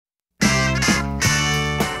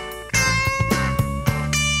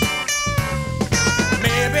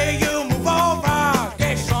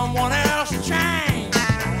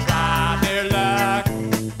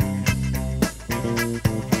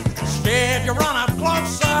run up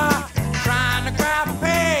closer, trying to grab a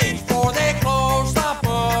page before they close the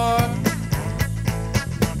book.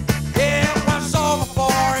 It was so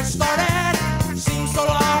before it started, seemed so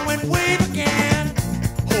long when we began.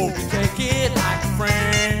 Hope you take it like a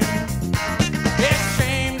friend. It's a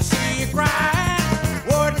shame to see you crying,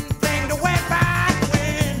 wouldn't think to wait back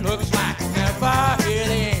when. Looks like we'll never hear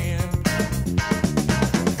the end.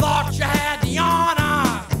 Thought you had the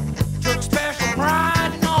honor, took special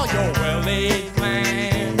pride in all your well-laid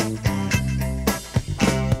plans.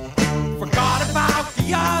 Forgot about the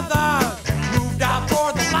others, moved out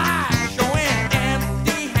for the light, showing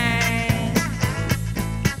empty hands.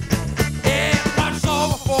 It was so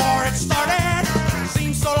before it started,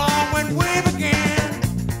 seemed so long when we began.